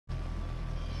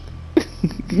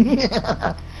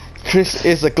Chris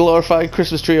is a glorified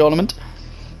Christmas tree ornament.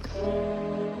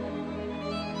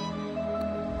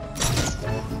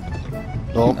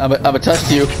 Oh. I'm attached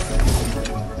to you.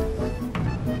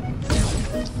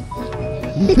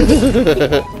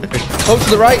 Oh, to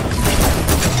the right.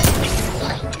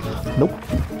 Nope.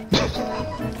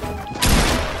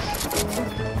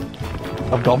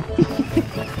 I've gone.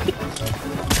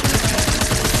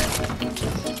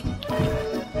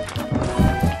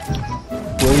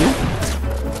 Will you?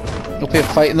 Up here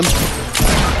fighting them.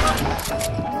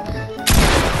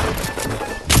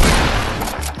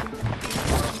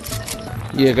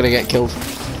 You're gonna get killed.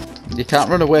 You can't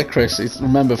run away, Chris.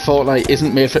 Remember, Fortnite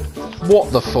isn't made for...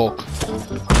 What the fuck?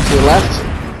 To your left?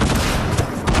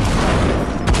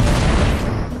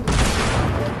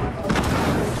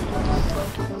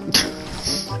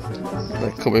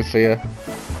 They're coming for you.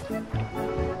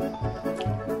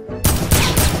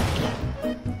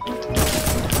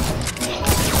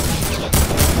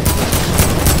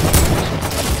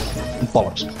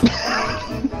 Bollocks.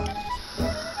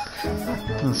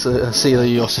 So, I see that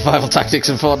your survival tactics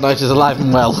in Fortnite is alive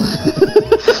and well.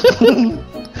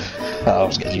 I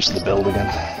was getting used to the build again.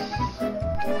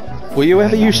 Were you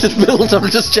ever used to the build? I'm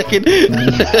just checking.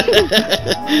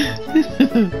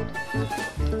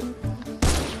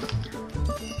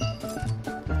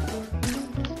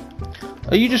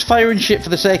 Are you just firing shit for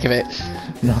the sake of it?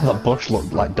 No, that bush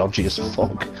looked like dodgy as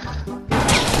fuck.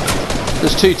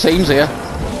 There's two teams here.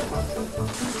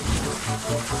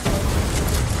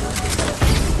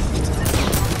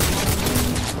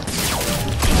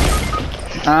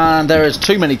 And there is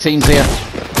too many teams here.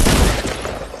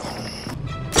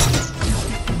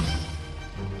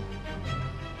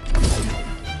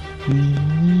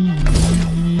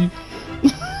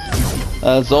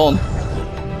 Zone.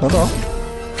 Hello.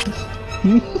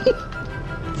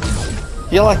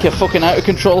 You're like a fucking out of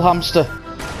control hamster.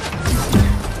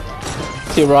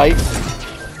 To your right.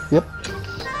 Yep.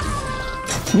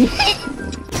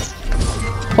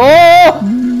 Oh!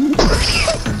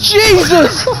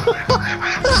 Jesus!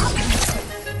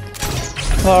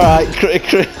 Alright,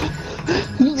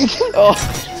 oh,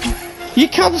 you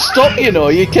can stop, you know.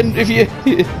 You can if you.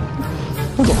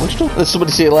 There's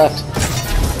somebody to your left.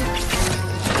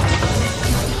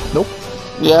 Nope.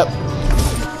 Yep.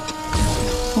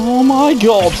 Oh my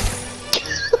god.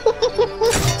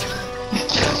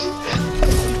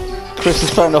 Chris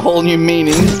has found a whole new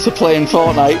meaning to playing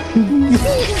Fortnite.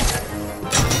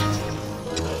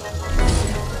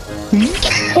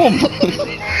 Oh my,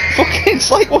 fucking, it's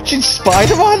like watching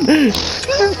Spider-Man.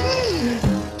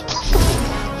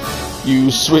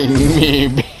 You swing me,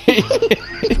 baby.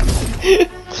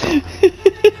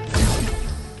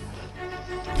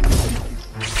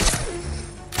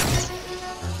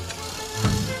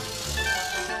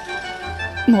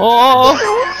 Oh.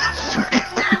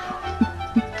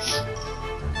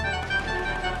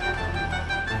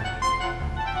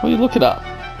 What are you looking at?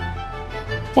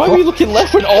 Why are we looking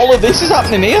left when all of this is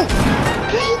happening here?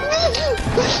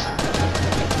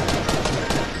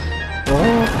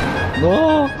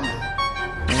 No.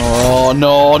 Oh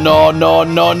no no no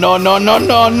no no no no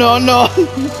no no no!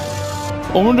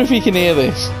 I wonder if he can hear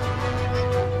this.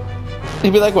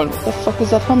 He'd be like going, what the fuck is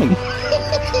that humming?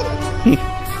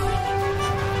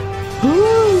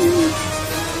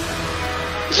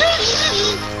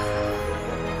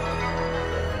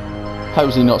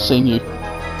 How's he not seen you?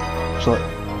 Sorry.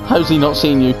 How's he not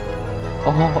seen you?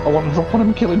 Oh, I want to drop on him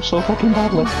and kill him so fucking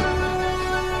badly.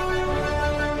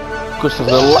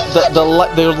 Christopher, the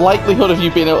likelihood of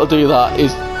you being able to do that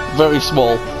is very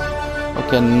small.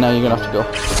 Okay, now you're gonna have to go.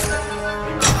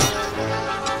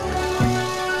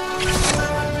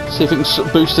 See if you can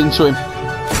boost into him.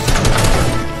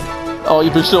 Oh,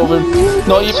 you boosted over him.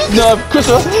 No, you. No,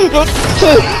 Christopher! No,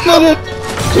 no, no!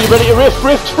 Are you ready to rift?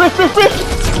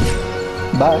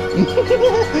 Bye.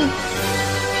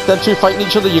 Them two fighting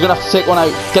each other, you're gonna have to take one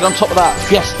out. Get on top of that.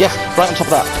 Yes, yes, right on top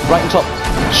of that. Right on top.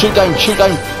 Shoot down, shoot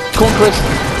down. Come on, Chris.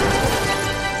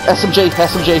 SMG,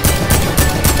 SMG.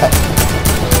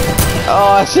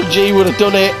 Oh, SMG would have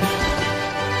done it.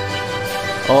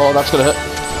 Oh, that's gonna hurt.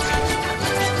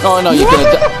 Oh no, you're gonna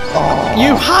die. Oh.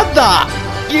 You had that!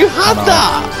 You had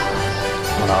that!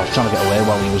 Oh, no, I was trying to get away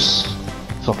while he was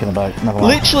fucking about. Never mind.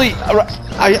 Literally,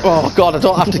 oh god, I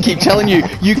don't have to keep telling you.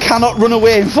 You cannot run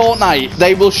away in Fortnite.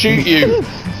 They will shoot you.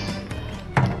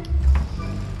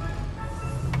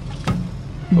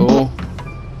 Oh.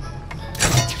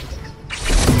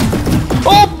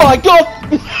 Oh my god!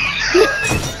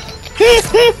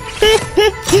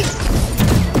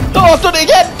 Oh, I've done it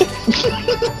again!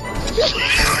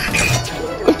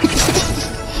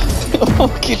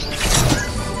 Okay.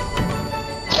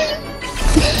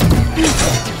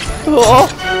 Oh!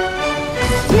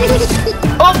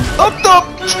 Up, up!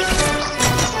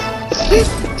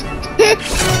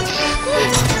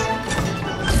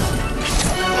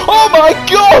 Oh my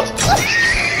god!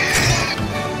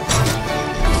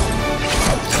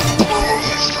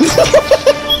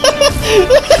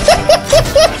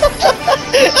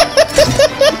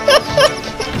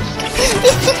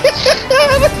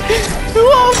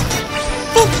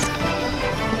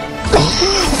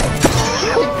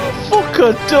 Fuck a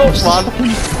dog, man.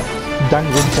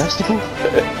 Dangling testicle.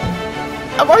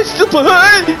 Am I still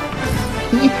playing?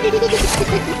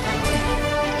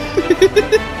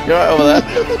 You're right over there.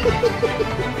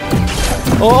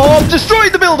 Oh, I'm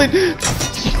destroying the building!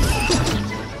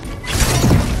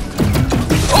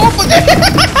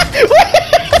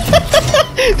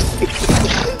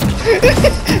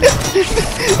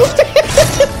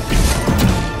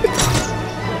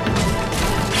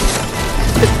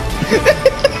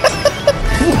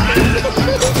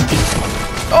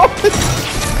 Oh,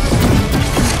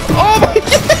 oh my god!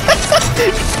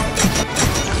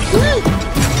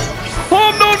 Oh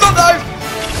no, not that!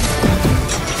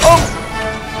 Oh!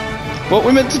 What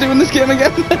we meant to do in this game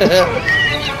again?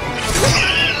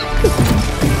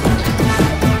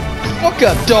 Fuck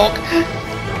a dog!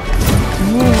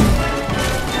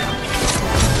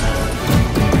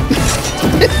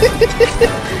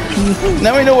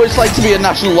 Now we know what it's like to be a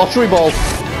national lottery ball.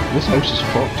 This house is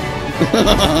fucked.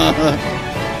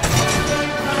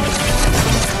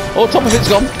 Oh, top of it's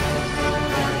gone.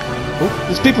 Oh,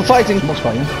 there's people fighting. Someone's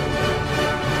fighting.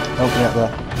 Oh, yeah,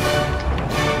 there.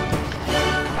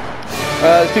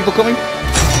 There's people coming.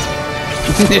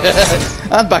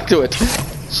 Yeah, and back to it.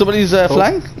 Somebody's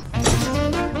flying.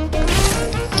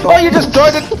 Oh, you just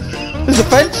tried it. There's a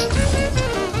fence.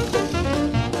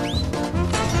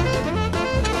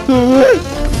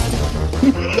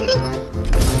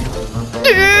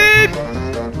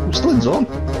 We're still in zone.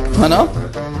 I know.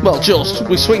 Well, just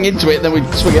we swing into it, then we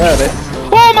swing out of it.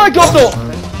 Oh my god, no!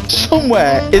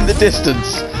 Somewhere in the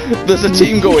distance, there's a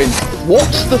team going. What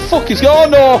the fuck is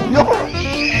going on? No!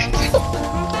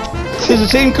 There's a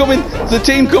team coming. There's a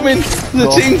team coming.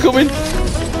 There's a team coming.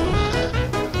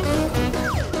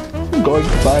 I'm going.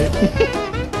 Bye.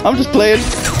 I'm just playing.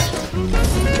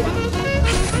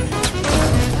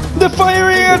 They're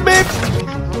firing at me.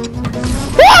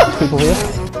 Ah! People here.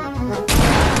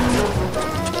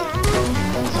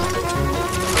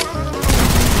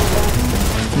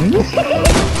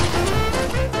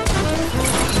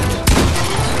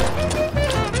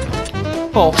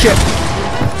 Oh shit!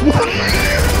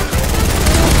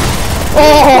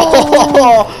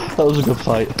 Oh! That was a good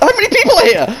fight. How many people are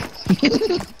here?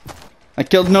 I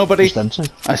killed nobody. Just them two.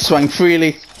 I swung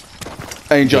freely.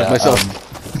 I enjoyed myself.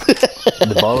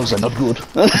 The balls are not good.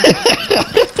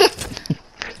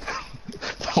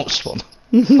 That was fun.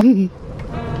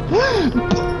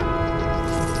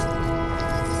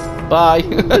 Bye.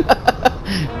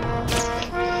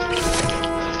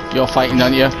 You're fighting,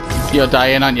 aren't you? You're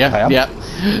dying, aren't you? I am. Yep.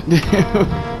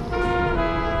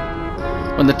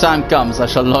 When the time comes, I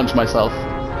shall launch myself.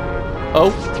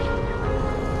 Oh.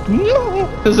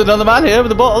 There's another man here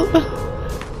with a bottle.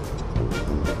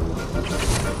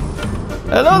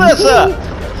 Hello there, sir.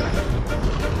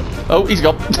 Oh, he's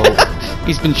gone. Oh.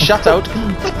 He's been shut out.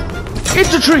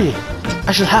 Into tree.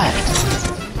 I shall hide.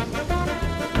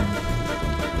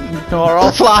 Or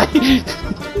I'll fly.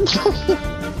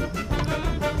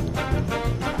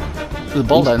 There's a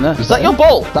ball down there. Is that your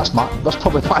ball? That's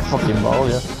probably my fucking ball,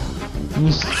 yeah.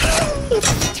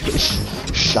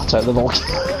 Shut out the ball.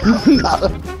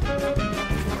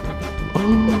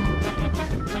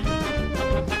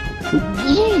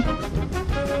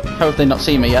 How have they not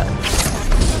seen me yet?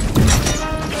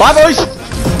 Bye, boys!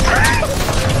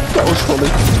 That was funny.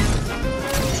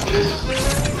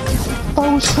 That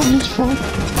was funny as fuck.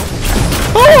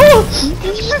 Oh!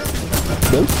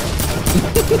 No.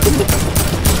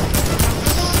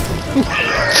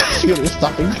 You're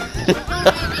stopping.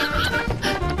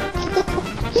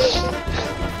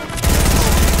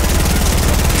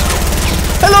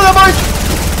 Hello there, boys!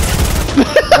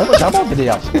 How much ammo did he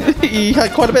have? He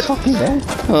had quite a bit. Fucking hell.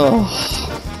 Oh.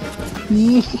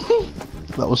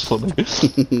 That was funny.